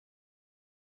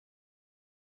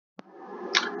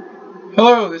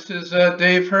Hello, this is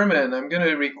Dave Herman. I'm going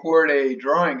to record a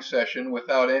drawing session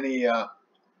without any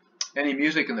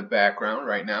music in the background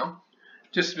right now.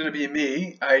 Just going to be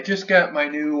me. I just got my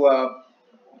new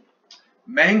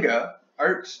Manga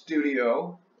Art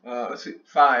Studio. Let's see,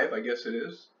 5, I guess it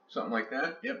is, something like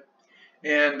that. Yep.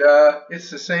 And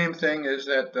it's the same thing as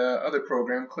that other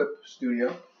program, Clip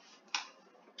Studio.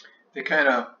 They kind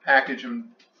of package them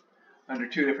under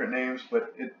 2 different names,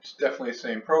 but it's definitely the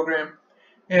same program.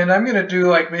 And I'm going to do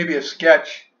like maybe a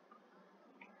sketch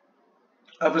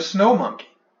of a snow monkey.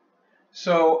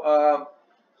 So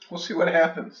we'll see what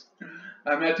happens.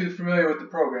 I'm not too familiar with the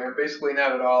program, basically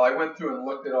not at all. I went through and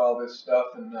looked at all this stuff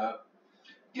and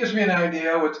gives me an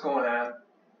idea what's going on.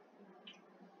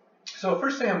 So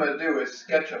first thing I'm going to do is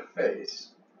sketch a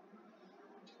face.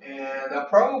 And I'll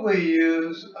probably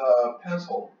use a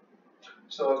pencil.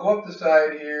 So I'll go up the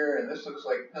side here, and this looks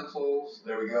like pencils.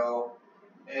 There we go.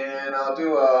 And I'll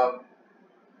do a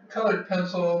colored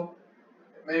pencil,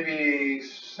 maybe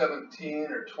 17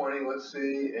 or 20, let's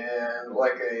see, and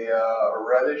like a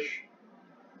reddish.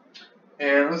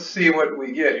 And let's see what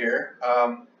we get here.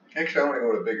 Actually, I'm going to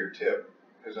go to a bigger tip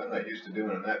because I'm not used to doing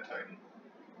them that tiny.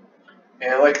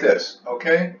 And like this,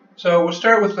 okay? So we'll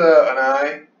start with an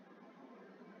eye.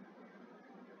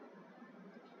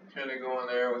 Kind of go in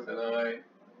there with an eye.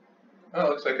 Oh, it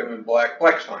looks like I'm in black.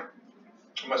 Black's fine.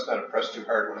 I must not have pressed too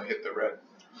hard when I hit the red.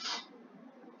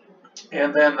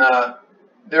 And then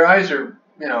their eyes are,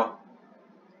 you know,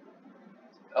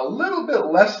 a little bit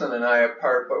less than an eye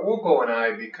apart, but we'll go an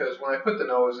eye because when I put the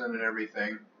nose in and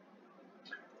everything,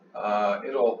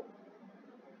 it'll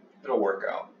work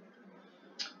out.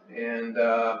 And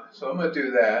so I'm going to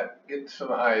do that, get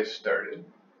some eyes started.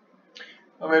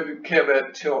 I'll maybe have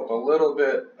that tilt a little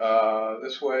bit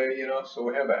this way, you know, so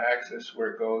we have an axis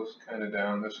where it goes kind of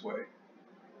down this way.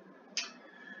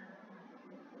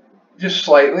 Just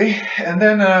slightly, and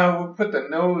then we'll put the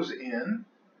nose in,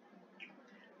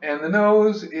 and the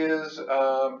nose is,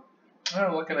 I'm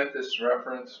looking at this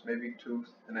reference, maybe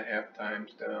 2.5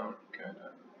 times down, kind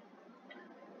of.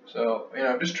 So, you know,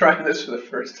 I'm just trying this for the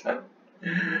first time.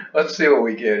 Let's see what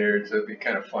we get here. It'll be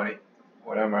kind of funny,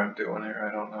 whatever I'm doing here,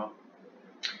 I don't know.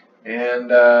 And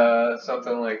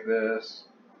something like this.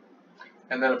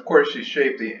 And then, of course, you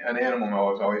shape an animal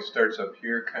nose always starts up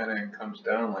here, kind of, and comes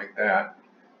down like that.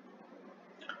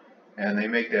 And they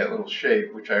make that little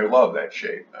shape, which I love that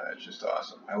shape. It's just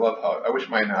awesome. I love how, I wish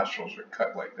my nostrils were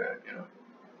cut like that, you know.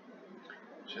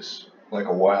 Just like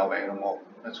a wild animal.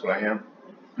 That's what I am.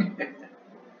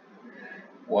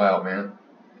 Wild man.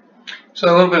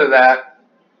 So a little bit of that.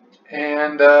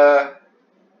 And,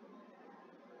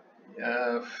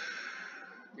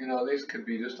 you know, these could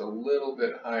be just a little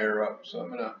bit higher up. So I'm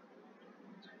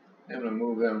gonna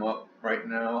move them up right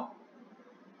now.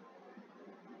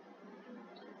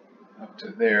 Up to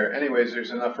there. Anyways, there's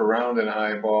enough around an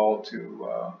eyeball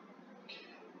to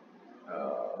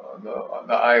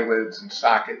the eyelids and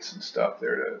sockets and stuff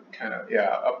there to kind of, yeah,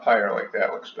 up higher like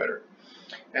that looks better.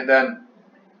 And then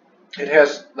it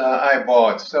has, the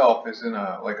eyeball itself is in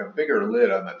like a bigger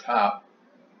lid on the top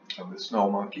of the snow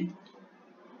monkey.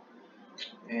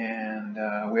 And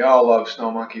we all love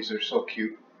snow monkeys. They're so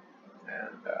cute.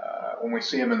 And when we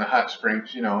see them in the hot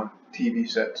springs, you know, TV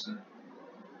sets and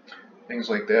things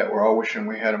like that, we're all wishing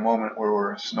we had a moment where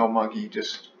we're a snow monkey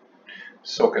just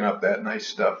soaking up that nice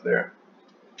stuff there.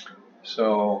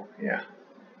 So, yeah.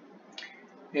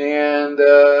 And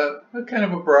kind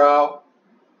of a brow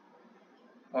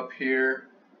up here.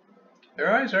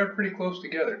 Their eyes are pretty close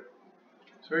together.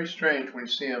 It's very strange when you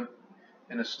see them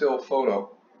in a still photo.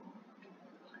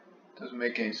 It doesn't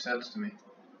make any sense to me.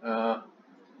 And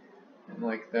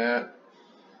like that.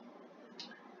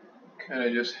 Kind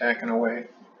of just hacking away.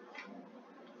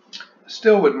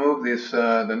 Still would move this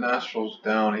the nostrils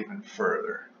down even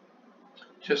further,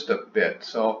 just a bit.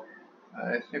 So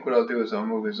I think what I'll do is I'll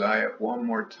move his eye up one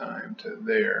more time to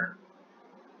there.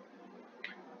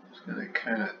 Just going to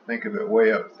kind of think of it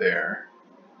way up there,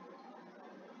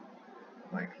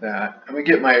 like that. I'm going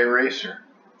to get my eraser.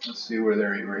 Let's see where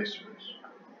their eraser is.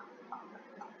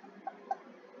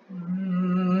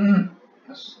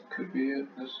 This could be it.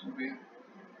 This will be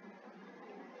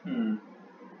it.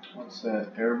 What's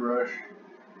that? Airbrush,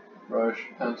 brush,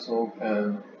 pencil,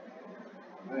 pen,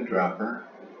 eyedropper.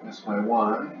 That's my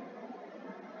wand.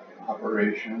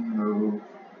 Operation, move.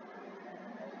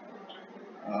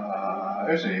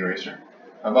 There's an eraser.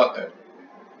 How about that?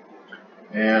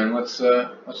 And let's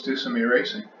do some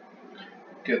erasing.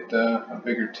 Get a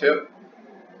bigger tip.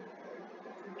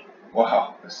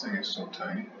 Wow, this thing is so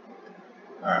tiny.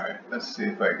 All right, let's see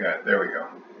if I got. There we go.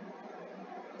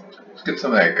 Let's get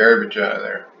some of that garbage out of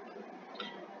there.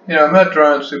 You know, I'm not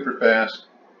drawing super fast,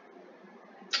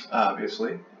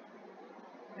 obviously,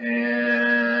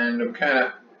 and I'm kind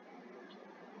of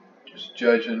just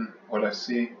judging what I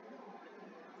see.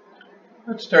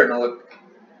 It's starting to look,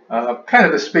 kind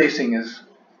of the spacing is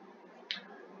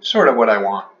sort of what I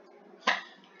want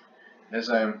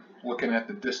as I'm looking at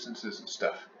the distances and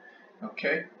stuff.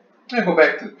 Okay, I go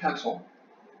back to the pencil.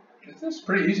 This is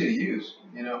pretty easy to use,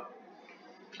 you know.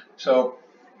 So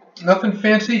nothing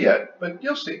fancy yet, but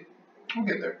you'll see. We'll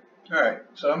get there. All right,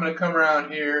 so I'm going to come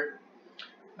around here.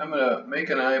 I'm going to make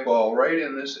an eyeball right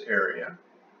in this area,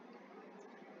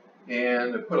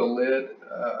 and put a lid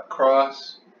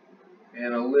across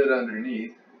and a lid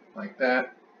underneath, like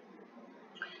that.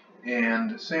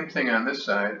 And same thing on this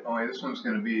side, only this one's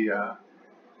going to be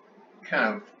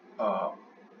kind of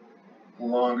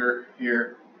longer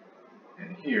here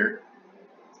and here.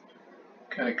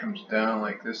 Kind of comes down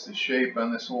like this, the shape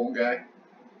on this old guy,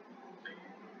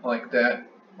 like that.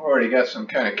 Already got some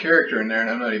kind of character in there, and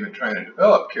I'm not even trying to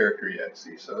develop character yet,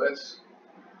 see, so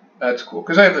that's cool,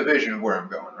 because I have the vision of where I'm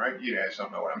going, right? You guys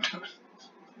don't know what I'm doing.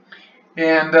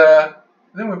 And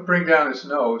then we'll bring down his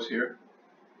nose here.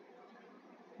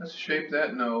 Let's shape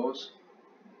that nose.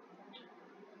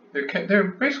 They're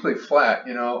basically flat,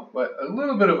 you know, but a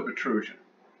little bit of a protrusion.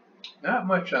 Not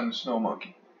much on the snow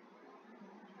monkey.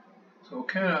 So we'll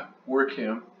kind of work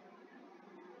him.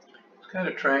 It's kind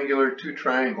of triangular, two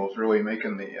triangles really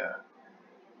making the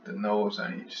nose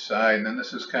on each side. And then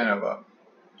this is kind of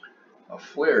a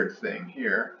flared thing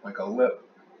here, like a lip.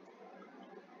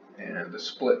 And the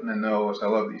split in the nose. I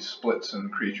love these splits in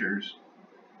creatures.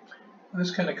 And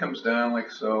this kind of comes down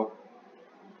like so.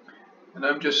 And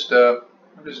I'm just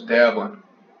dabbling,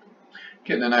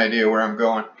 getting an idea where I'm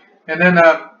going. And then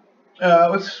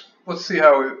let's see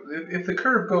how if the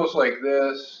curve goes like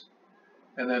this,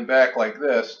 and then back like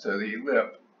this to the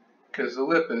lip, because the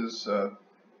lip is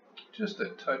just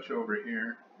a touch over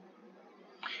here.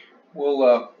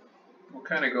 We'll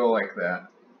kind of go like that,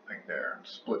 like there,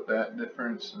 split that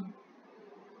difference, and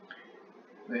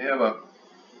they have a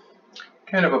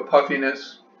kind of a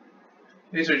puffiness.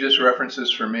 These are just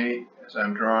references for me as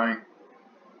I'm drawing.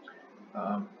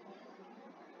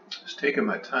 Just taking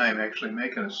my time actually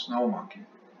making a snow monkey.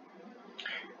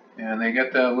 And they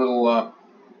get that little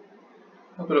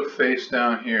bit of face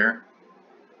down here.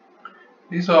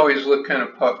 These always look kind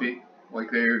of puffy,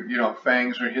 like they're, you know,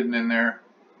 fangs are hidden in there.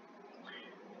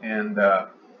 And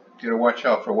you gotta watch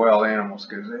out for wild animals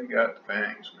because they got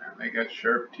fangs, man. They got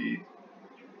sharp teeth.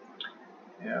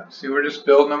 Yeah, see, we're just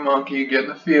building a monkey,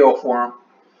 getting a feel for him.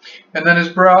 And then his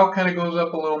brow kind of goes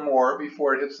up a little more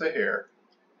before it hits the hair.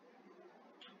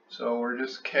 So we're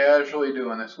just casually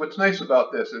doing this. What's nice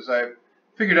about this is I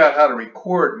figured out how to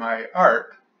record my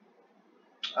art.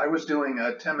 I was doing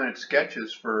 10-minute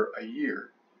sketches for a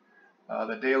year.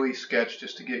 The daily sketch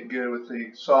just to get good with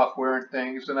the software and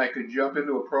things. And I could jump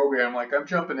into a program like I'm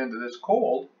jumping into this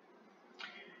cold.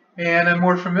 And I'm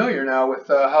more familiar now with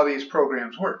how these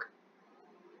programs work.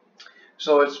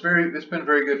 So it's been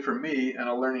very good for me and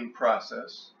a learning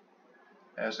process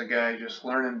as a guy just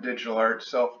learning digital art,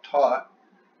 self-taught,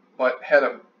 but had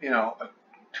a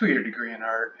 2-year degree in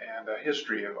art and a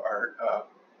history of art.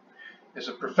 As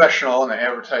a professional in the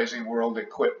advertising world that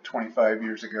quit 25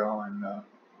 years ago, and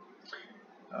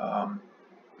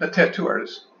a tattoo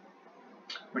artist,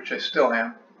 which I still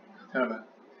am. Kind of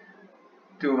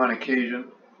do them on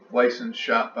occasion. Licensed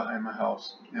shop behind my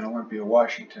house in Olympia,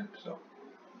 Washington. So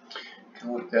you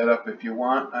can look that up if you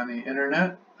want on the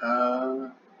internet.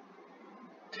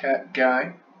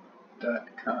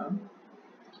 Tatguy.com.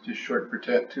 Just short for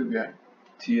tattoo guy.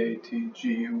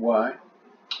 Tatguy.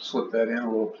 Slip that in,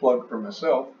 a little plug for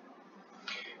myself.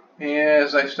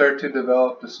 As I start to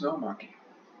develop the snow monkey.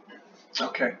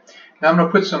 Okay, now I'm going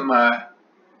to put some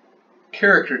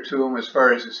character to him as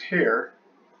far as his hair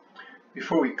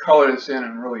before we color this in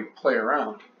and really play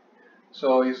around.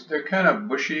 So they're kind of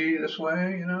bushy this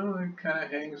way, you know, it kind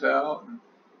of hangs out. And,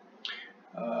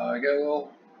 I got a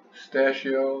little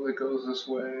stachio that goes this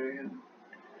way, and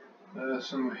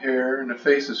some hair, and the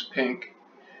face is pink.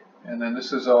 And then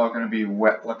this is all going to be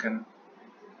wet looking.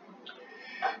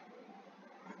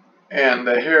 And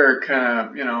the hair kind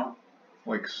of, you know,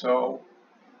 like so,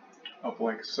 up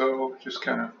like so, just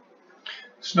kind of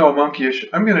snow monkeyish.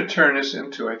 I'm going to turn this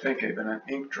into, I think, even an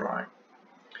ink drawing.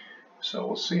 So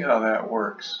we'll see how that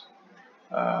works.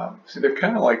 See, they're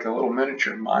kind of like a little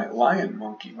miniature lion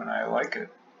monkey when I like it.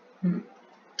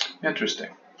 Interesting.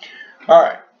 All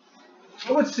right.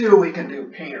 So let's see what we can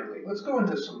do painterly. Let's go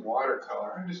into some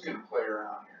watercolor. I'm just going to play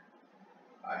around here.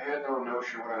 I had no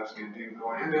notion what I was going to do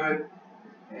going into it,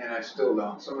 and I still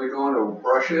don't. So I'm going to go into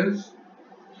brushes,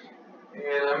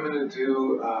 And I'm going to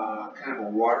do kind of a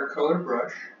watercolor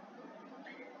brush.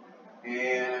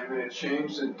 And I'm going to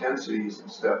change the densities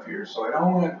and stuff here. So I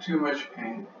don't want too much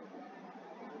paint.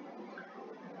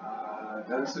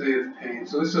 Density of paint.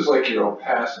 So this is like your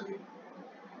opacity.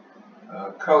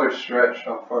 Color stretch,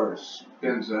 how far it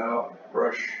spins out.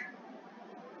 Brush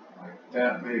like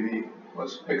that maybe.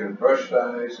 Let's pick a brush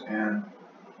size and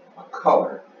a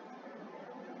color.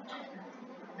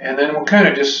 And then we'll kind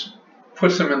of just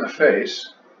put some in the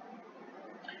face.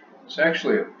 It's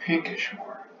actually a pinkish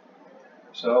more.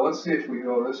 So let's see if we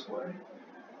go this way.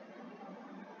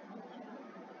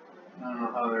 I don't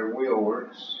know how their wheel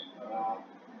works.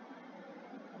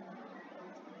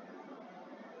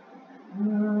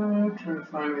 Trying to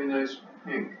find me a nice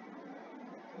pink.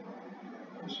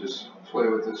 Let's just play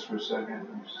with this for a second.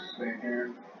 Let's see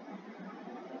here.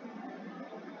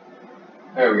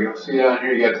 There we go. See down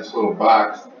here you got this little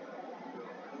box.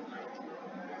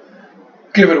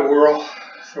 Give it a whirl.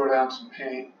 Throw down some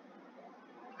paint.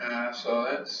 So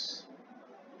that's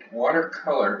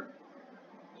watercolor,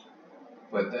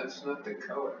 but that's not the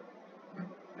color.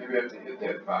 Maybe I have to hit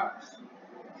that box.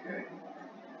 Okay.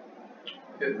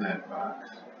 Hitting that box.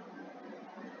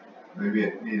 Maybe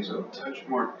it needs a touch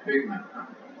more pigment.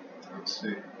 Let's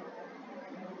see.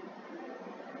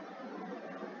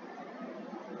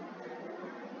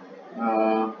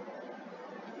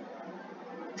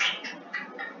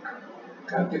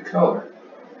 Got the color.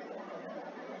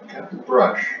 Got the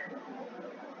brush.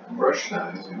 Brush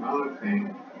size, the amount of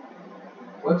paint.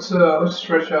 Let's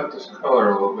stretch out this color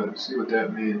a little bit and see what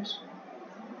that means.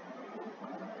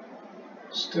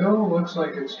 Still looks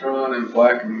like it's drawn in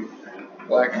black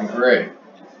and gray.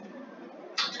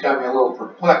 It's got me a little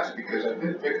perplexed because I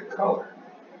did pick a color.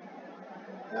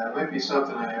 It might be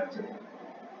something I have to.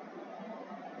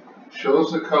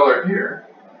 Shows the color here.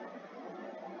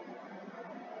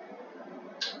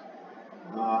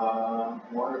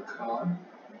 Watercolor.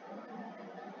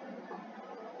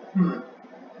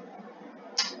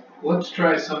 Let's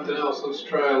try something else. Let's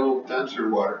try a little denser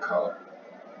watercolor.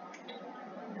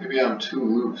 Maybe I'm too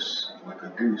loose, like a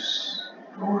goose,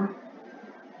 going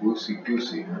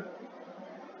loosey-goosey, huh?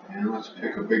 And let's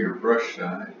pick a bigger brush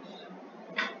size.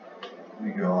 Let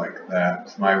me go like that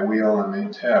with my wheel on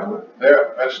the tablet.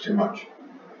 There, that's too much.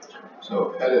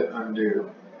 So edit,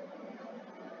 undo.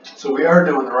 So we are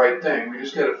doing the right thing. We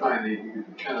just got to find the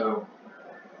kind of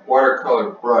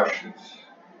watercolor brush.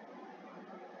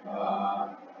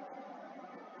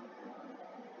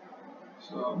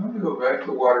 So I'm going to go back to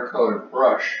the watercolor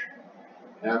brush.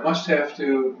 And I must have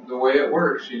to, the way it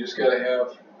works, you just got to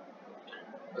have,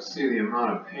 let's see the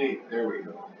amount of paint. There we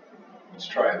go. Let's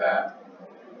try that.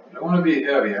 I don't want to be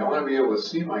heavy. I want to be able to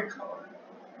see my color.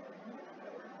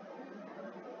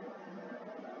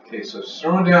 Okay, so it's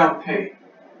throwing down paint.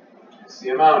 It's the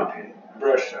amount of paint,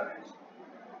 brush size,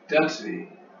 density.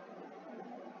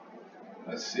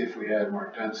 Let's see if we add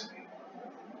more density.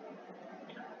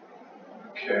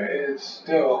 Okay, it's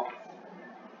still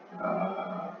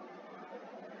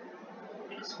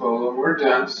let's go a little more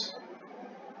dense,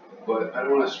 but I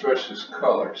don't want to stretch this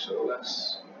color, so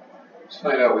let's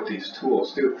find out what these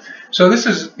tools do. So this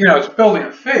is, it's building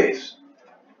a face,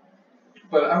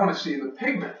 but I want to see the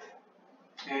pigment,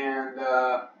 and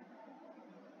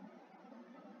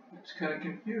it's kind of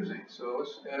confusing. So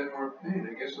let's add more paint.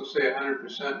 I guess we'll say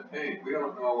 100% paint. We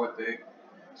don't know what they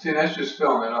see. That's just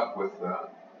filling it up with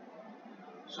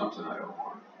something I don't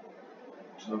want.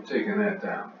 So I'm taking that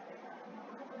down.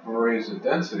 We'll raise the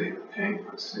density of the paint.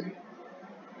 Let's see.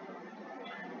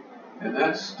 And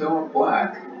that's still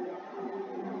black.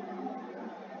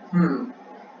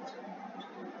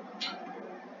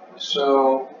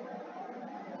 So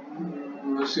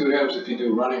let's see what happens if you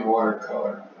do running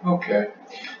watercolor. Okay.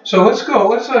 So let's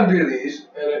undo these.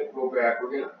 Edit, go back.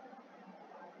 We're gonna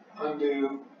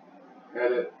undo,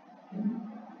 edit,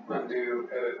 undo,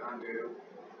 edit, undo.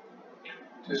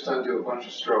 Just undo a bunch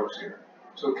of strokes here.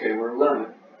 It's okay, we're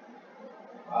learning.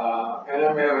 And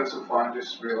I'm having some fun,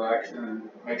 just relaxing and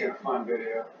making a fun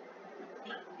video.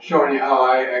 Showing you how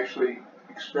I actually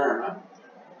experiment.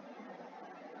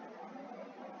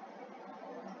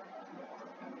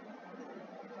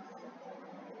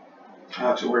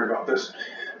 Not too worried about this.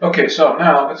 Okay, so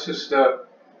now let's just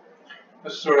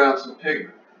let's throw down some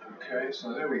pigment. Okay,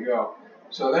 so there we go.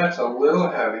 So that's a little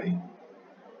heavy.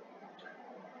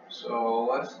 So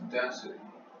less density.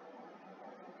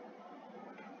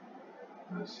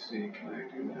 Let's see, can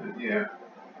I do that? Yeah.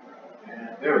 And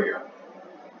there we go.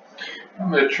 I'm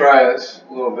going to try this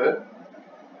a little bit.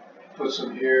 Put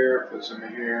some here, put some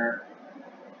here.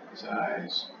 His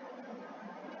eyes.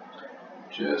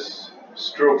 Just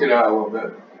stroke it out a little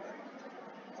bit.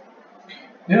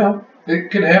 you know,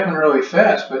 it can happen really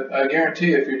fast, but I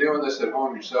guarantee if you're doing this at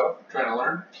home yourself, trying to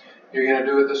learn, you're going to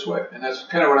do it this way. And that's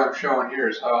kind of what I'm showing here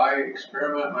is how I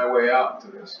experiment my way out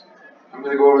into this. I'm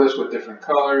going to go over this with different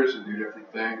colors and do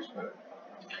different things, but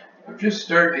I'm just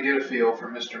starting to get a feel for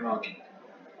Mr. Monkey.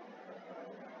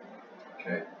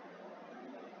 Okay.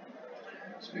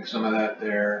 Let's make some of that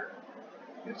there.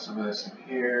 Get some of this in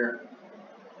here.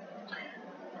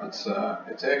 Let's,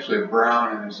 it's actually a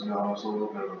brown in his nose, a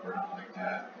little bit of a brown like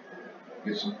that.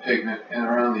 Get some pigment in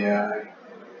around the eye.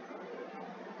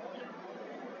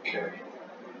 Okay.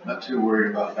 Not too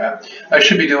worried about that. I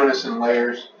should be doing this in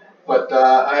layers, but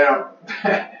I don't.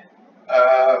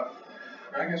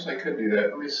 I guess I could do that.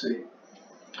 Let me see.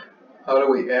 How do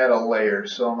we add a layer?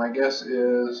 So my guess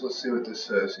is, let's see what this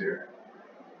says here.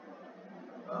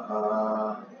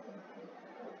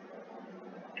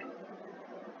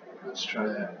 Let's try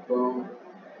that. Boom.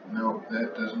 Nope,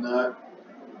 that does not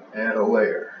add a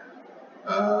layer.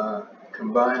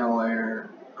 Combine a layer,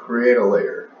 create a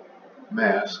layer,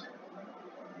 mask,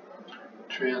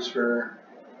 transfer,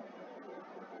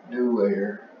 new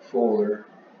layer, folder,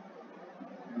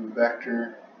 new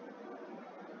vector,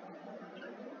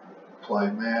 apply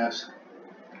mask,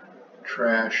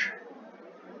 trash.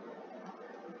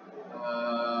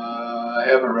 I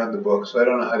haven't read the book, so I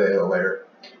don't know how to add a layer.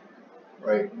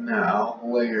 Right now,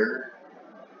 layer.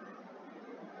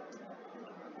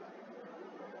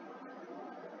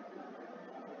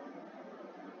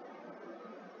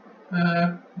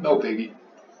 No biggie.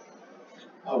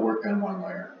 I'll work on one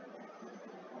layer.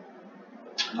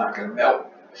 I'm not going to melt.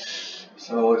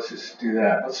 So let's just do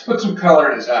that. Let's put some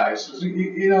color in his eyes. So,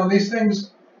 you know, these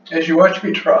things, as you watch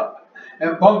me draw,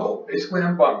 and bungle. Basically,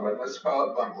 I'm bungling. Let's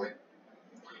call it bungling.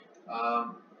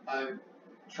 I'm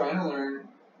trying to learn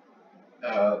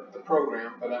the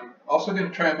program, but I'm also going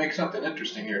to try and make something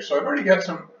interesting here. So I've already got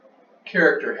some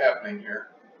character happening here.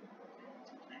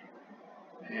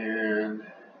 And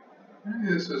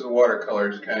maybe this is a watercolor.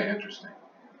 It's kind of interesting.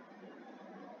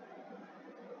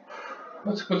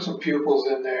 Let's put some pupils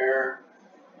in there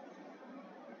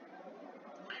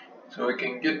so we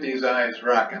can get these eyes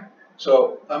rocking.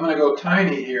 So I'm going to go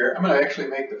tiny here. I'm going to actually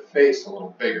make the face a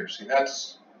little bigger. See,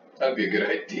 that'd be a good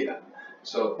idea.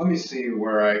 So let me see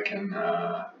where I can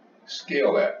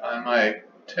scale that on my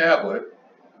tablet.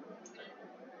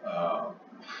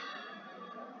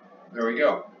 There we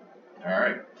go. All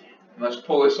right. And let's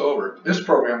pull this over. This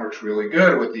program works really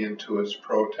good with the Intuos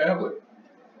Pro tablet.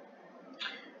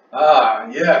 Ah,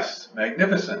 yes,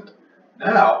 magnificent.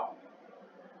 Now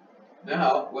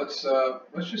let's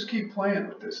just keep playing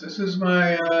with this. This is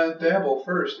my dabble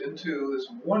first into this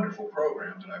wonderful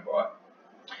program that I bought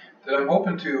that I'm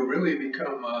hoping to really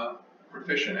become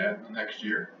proficient at in the next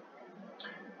year.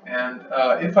 And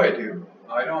if I do,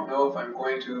 I don't know if I'm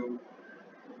going to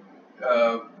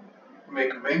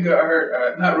make manga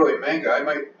art. Not really manga.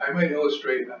 I might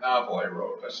illustrate a novel I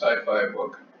wrote, a sci-fi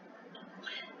book.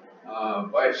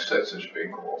 I've set such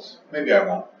big goals. Maybe I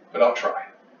won't, but I'll try.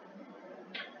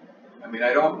 I mean,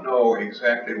 I don't know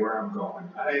exactly where I'm going.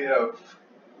 I have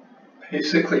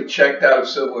basically checked out of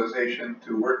civilization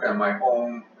to work on my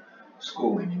own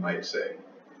schooling, you might say.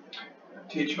 I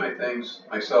teach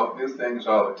myself new things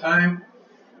all the time,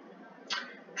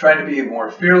 trying to be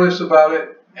more fearless about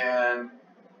it and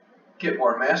get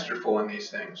more masterful in these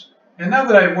things. And now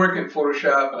that I work in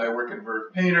Photoshop and I work in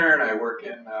Verve Painter and I work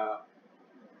in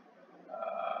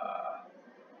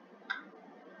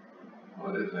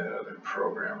what is that other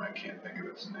program? I can't think of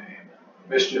its name.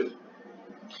 Mischief.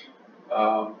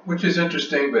 Which is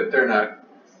interesting, but they're not.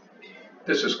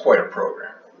 This is quite a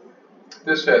program.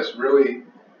 This has really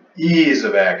ease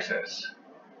of access.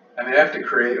 I mean, I have to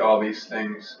create all these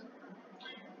things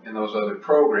in those other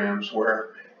programs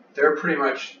where they're pretty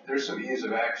much, there's some ease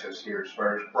of access here as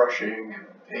far as brushing and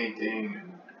painting.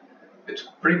 And it's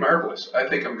pretty marvelous. I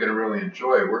think I'm going to really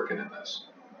enjoy working in this.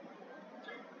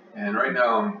 And right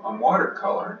now I'm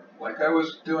watercolor like I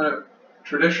was doing it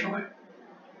traditionally.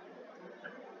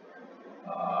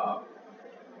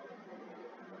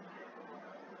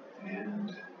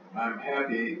 And I'm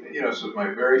happy, you know, this is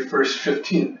my very first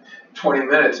 15, 20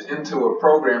 minutes into a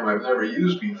program I've never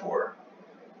used before,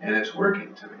 and it's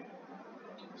working to me.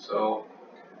 So,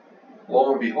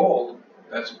 lo and behold,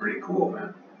 that's pretty cool,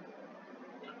 man.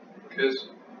 Because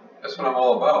that's what I'm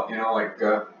all about, you know, like,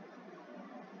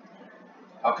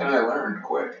 how can I learn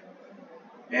quick?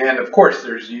 And of course,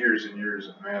 there's years and years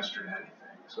of mastering anything.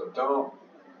 So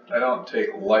I don't take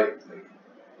lightly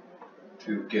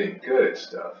to getting good at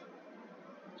stuff.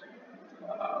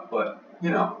 But,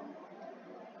 you know,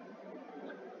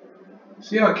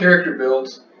 see how a character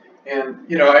builds? And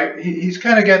you know, he's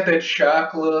kind of got that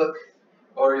shock look,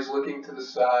 or he's looking to the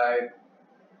side.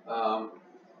 Um,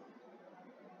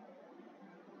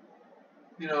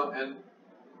 you know, and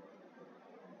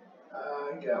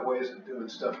he got ways of doing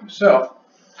stuff himself.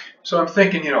 So I'm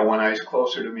thinking, you know, one eye's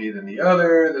closer to me than the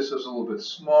other. This is a little bit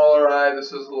smaller eye.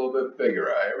 This is a little bit bigger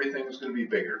eye. Everything's going to be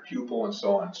bigger, pupil and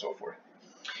so on and so forth.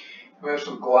 We have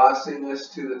some glossiness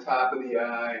to the top of the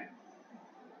eye.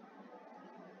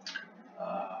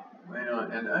 You know,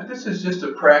 and this is just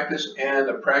a practice and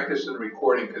a practice in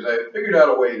recording, because I figured out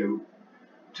a way to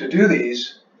do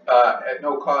these at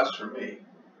no cost for me.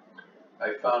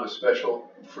 I found a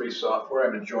special free software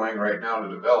I'm enjoying right now to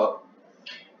develop.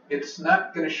 It's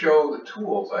not going to show the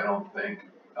tools, I don't think.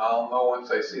 I'll know once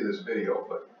I see this video,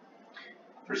 but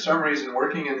for some reason,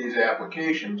 working in these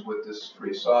applications with this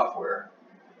free software,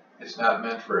 it's not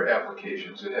meant for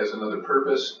applications. It has another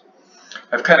purpose.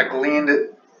 I've kind of gleaned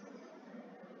it,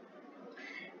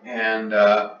 and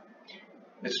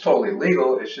it's totally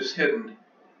legal. It's just hidden.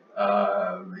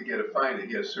 You got to find it.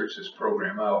 You got to search this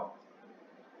program out.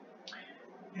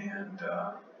 And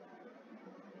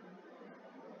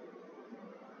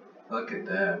look at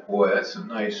that. Boy, that's some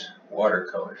nice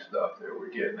watercolor stuff there we're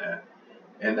getting at.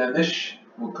 And then this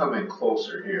will come in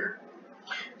closer here.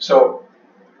 So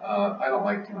I don't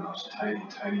like doing those tiny,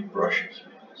 tiny brushes.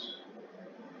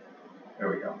 There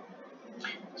we go.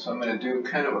 So I'm going to do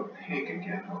kind of a pink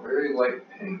again, a very light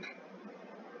pink.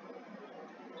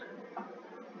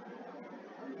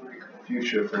 Like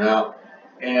fuchsia for now.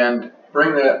 And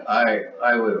bring that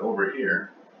eyelid over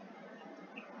here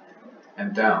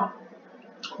and down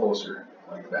closer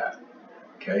like that.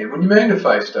 Okay, and when you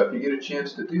magnify stuff, you get a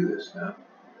chance to do this now.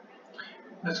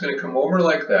 That's going to come over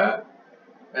like that,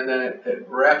 and then it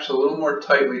wraps a little more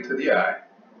tightly to the eye.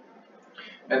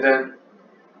 And then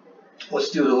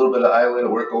let's do a little bit of eyelid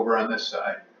work over on this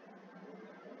side.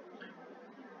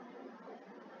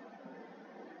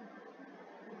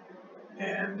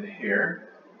 And here.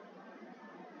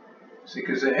 See,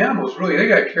 because the animals really, they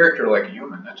got character like a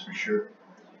human, that's for sure.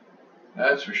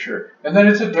 That's for sure. And then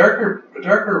it's a darker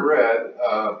red,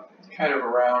 kind of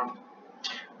around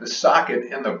the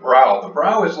socket and the brow. The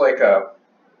brow is like a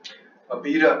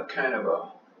beat up kind of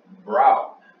a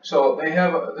brow. So they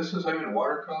have, I'm in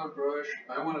watercolor brush.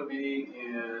 I want to be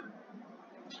in,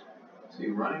 let's see,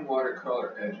 running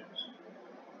watercolor edges.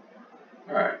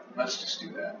 Alright, let's just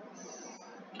do that.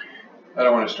 I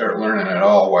don't want to start learning at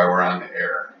all while we're on the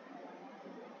air.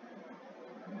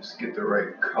 Just get the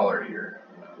right color here.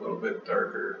 A little bit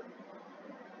darker.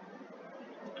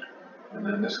 And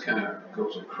then this kind of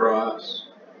goes across.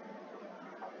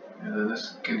 And then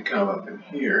this can come up in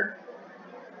here.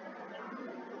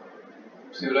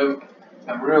 See what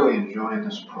I'm really enjoying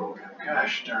this program.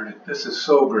 Gosh darn it, this is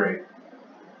so great.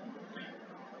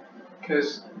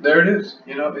 Because there it is,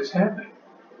 you know, it's happening.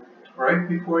 Right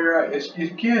before your eyes.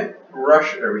 You can't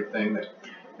rush everything.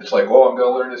 It's like, oh, I'm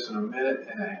going to learn this in a minute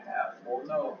and a half. Well,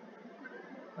 no.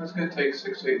 That's going to take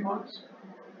 6 to 8 months.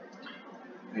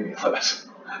 Maybe less.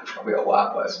 Probably a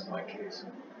lot less in my case.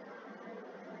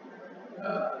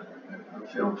 I'm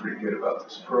feeling pretty good about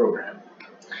this program.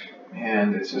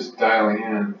 And it's just dialing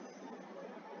in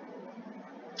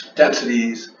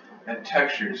densities and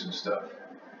textures and stuff.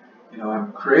 You know,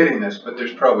 I'm creating this, but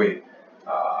there's probably,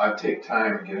 I take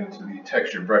time to get into the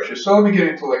texture brushes. So let me get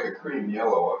into like a cream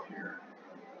yellow up here.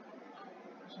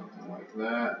 Something like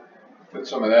that. Put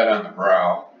some of that on the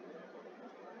brow.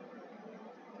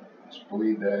 Let's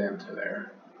bleed that into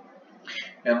there.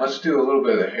 And let's do a little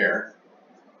bit of the hair.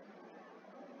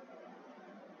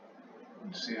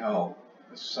 Let's see how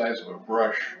the size of a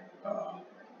brush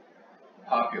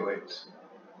populates.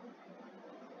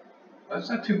 That's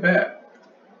not too bad.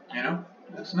 You know,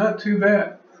 that's not too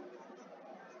bad.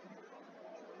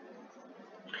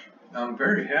 I'm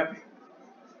very happy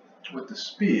with the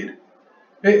speed.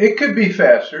 It could be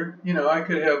faster. You know, I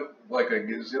could have like a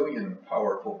gazillion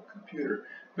powerful computer,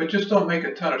 but just don't make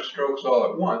a ton of strokes all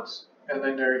at once, and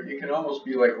then you can almost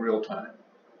be like real time.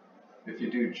 If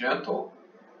you do gentle,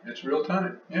 it's real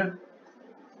time. Yeah.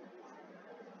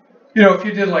 You know, if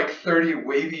you did like 30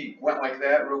 wavy, went like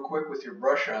that real quick with your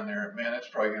brush on there, man, that's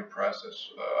probably going to process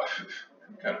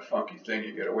some kind of funky thing.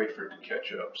 You got to wait for it to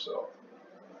catch up. So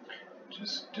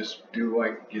just do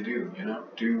like you do, you know,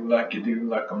 do like you do,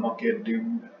 like a monkey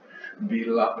do,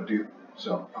 beat-a-lop-a-do.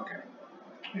 So, okay,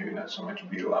 maybe not so much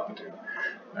beat-a-lop-a-do.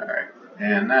 All right,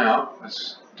 and now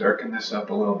let's darken this up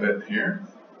a little bit here.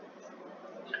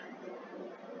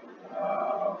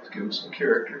 Let's give him some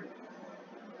character.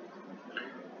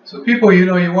 So people, you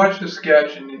know, you watch the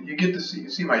sketch and you get to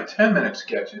see my 10-minute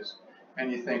sketches,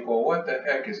 And you think, well, what the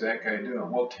heck is that guy doing?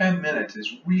 Well, 10 minutes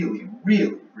is really,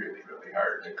 really, really, really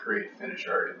hard to create finished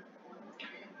art in.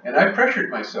 And I pressured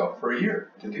myself for a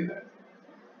year to do that.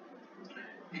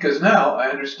 Because now I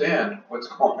understand what's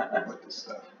going on with this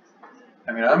stuff.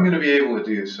 I mean, I'm going to be able to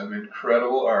do some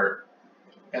incredible art.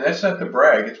 And that's not to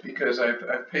brag, it's because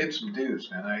I've paid some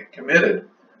dues, man. I committed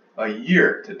a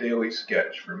year to daily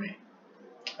sketch for me.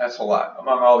 That's a lot,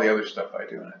 among all the other stuff I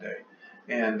do in a day.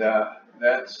 And that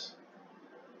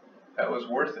was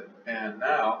worth it. And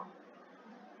now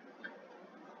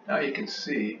you can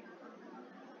see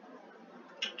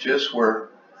just where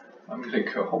I'm going to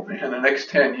go, man. The next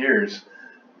 10 years,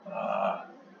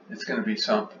 it's going to be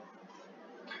something.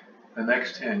 The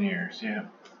next 10 years, yeah.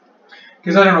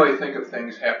 Because I don't really think of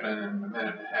things happening in a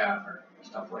minute and a half or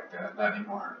stuff like that. Not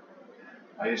anymore.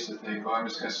 I used to think, oh, I'm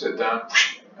just going to sit down.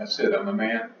 That's it. I'm the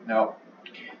man. No,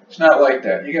 it's not like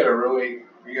that. You got to really,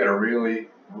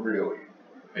 really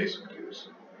pay some dues.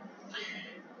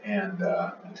 And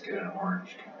let's get an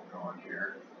orange kind of going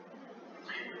here,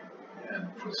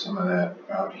 and put some of that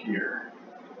out here.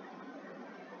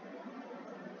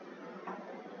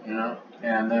 You know,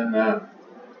 and then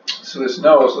so this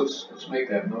nose, let's make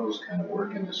that nose kind of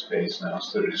work into space now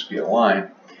instead of just be a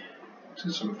line. Let's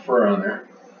get some fur on there,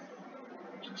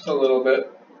 just a little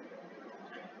bit.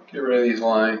 Get rid of these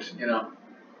lines, you know.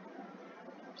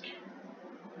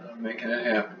 Making it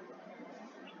happen,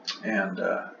 and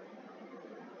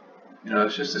you know,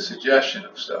 it's just a suggestion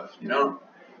of stuff. You know,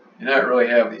 you not really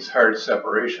have these hard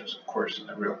separations, of course, in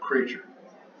the real creature.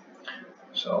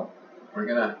 So we're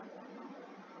gonna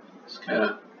just kind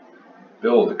of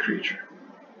build the creature.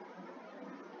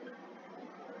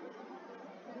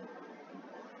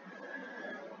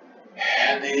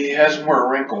 And he has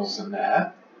more wrinkles than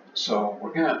that, so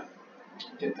we're gonna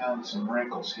get down to some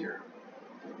wrinkles here.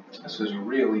 This is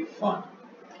really fun.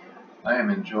 I am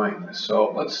enjoying this.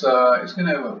 So let's, it's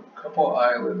gonna have a couple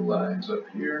eyelid lines up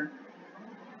here,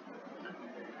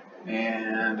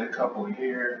 and a couple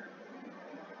here,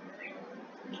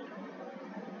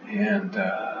 and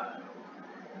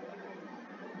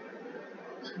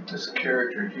let's get this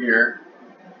character here,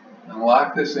 and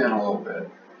lock this in a little bit.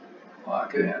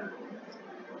 Lock it in.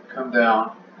 Come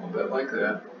down a little bit like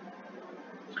that.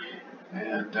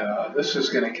 And this is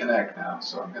going to connect now,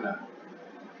 so I'm going to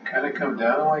kind of come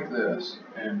down like this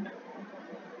and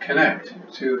connect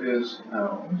to his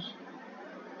nose,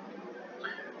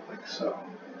 like so.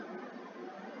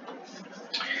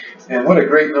 And what a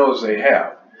great nose they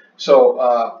have.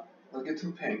 So we'll get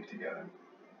some pink together,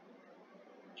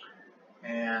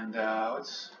 and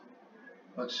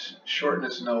let's shorten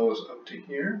his nose up to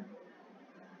here.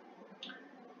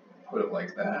 Put it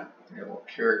like that. Get a little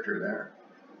character there.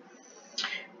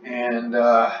 And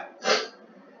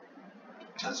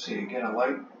let's see, get a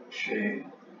light shade.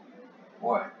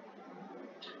 Boy,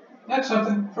 that's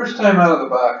something. First time out of the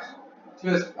box.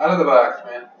 Just out of the box,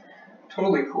 man.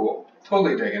 Totally cool.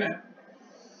 Totally digging it.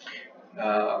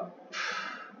 And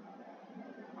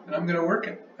I'm going to work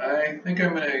it. I think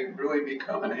I'm going to really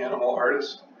become an animal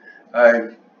artist.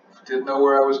 I didn't know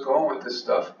where I was going with this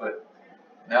stuff, but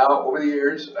now, over the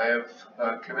years, I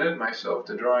have committed myself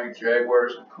to drawing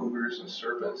jaguars and cougars and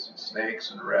serpents and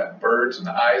snakes and rat birds and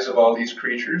the eyes of all these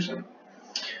creatures, and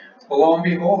well, lo and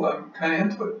behold, I'm kind of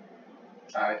into it.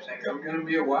 I think I'm going to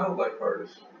be a wildlife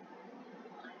artist.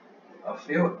 I'll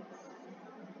feel it.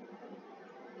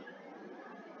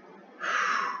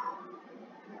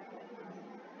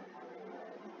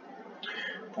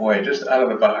 Boy, just out of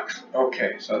the box.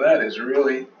 Okay, so that is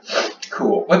really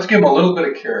cool. Let's give him a little bit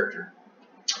of character.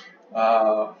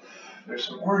 There's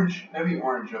some orange, heavy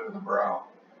orange up in the brow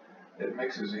that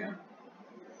mixes in.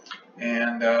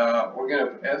 And we're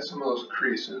going to add some of those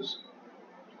creases.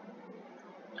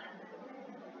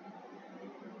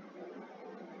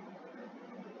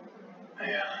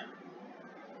 Yeah.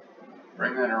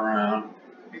 Bring that around.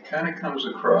 It kind of comes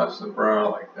across the brow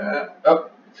like that.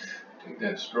 Up. Take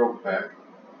that stroke back.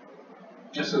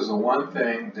 This is the one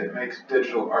thing that makes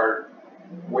digital art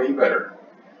way better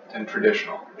than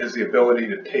traditional, is the ability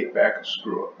to take back a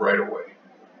screw up right away.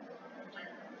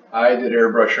 I did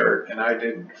airbrush art and I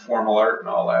did formal art and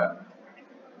all that.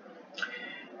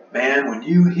 Man, when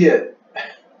you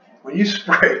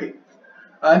spray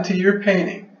onto your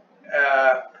painting,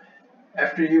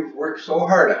 after you've worked so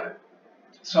hard on it,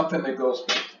 something that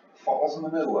falls in the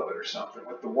middle of it or something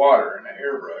with the water and the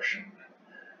airbrush, and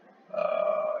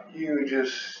you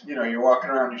just, you're walking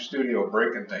around your studio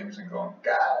breaking things and going,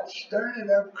 gosh darn it,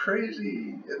 I'm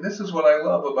crazy. And this is what I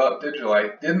love about digital. I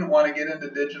didn't want to get into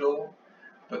digital,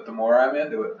 but the more I'm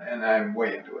into it, and I'm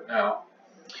way into it now,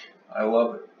 I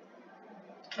love it.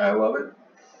 I love it.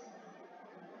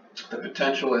 The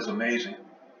potential is amazing.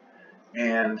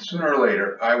 And sooner or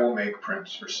later, I will make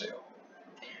prints for sale.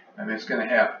 I mean, it's going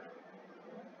to happen.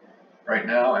 Right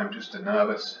now, I'm just a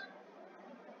novice.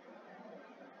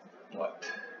 But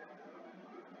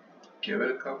give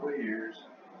it a couple of years.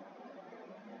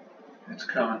 It's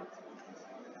coming.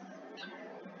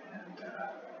 And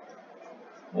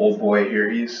old boy here,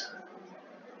 he's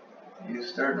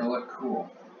starting to look cool.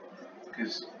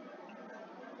 Because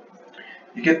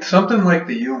you get something like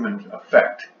the human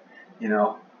effect, you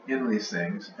know, in these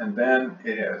things, and then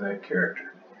it has that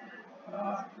character.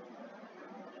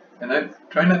 And I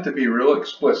try not to be real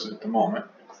explicit at the moment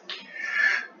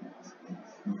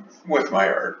with my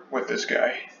art, with this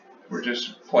guy. We're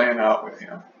just playing out with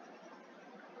him.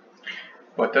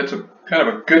 But that's a kind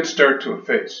of a good start to a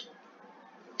face.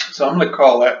 So I'm going to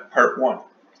call that part 1.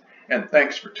 And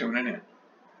thanks for tuning in.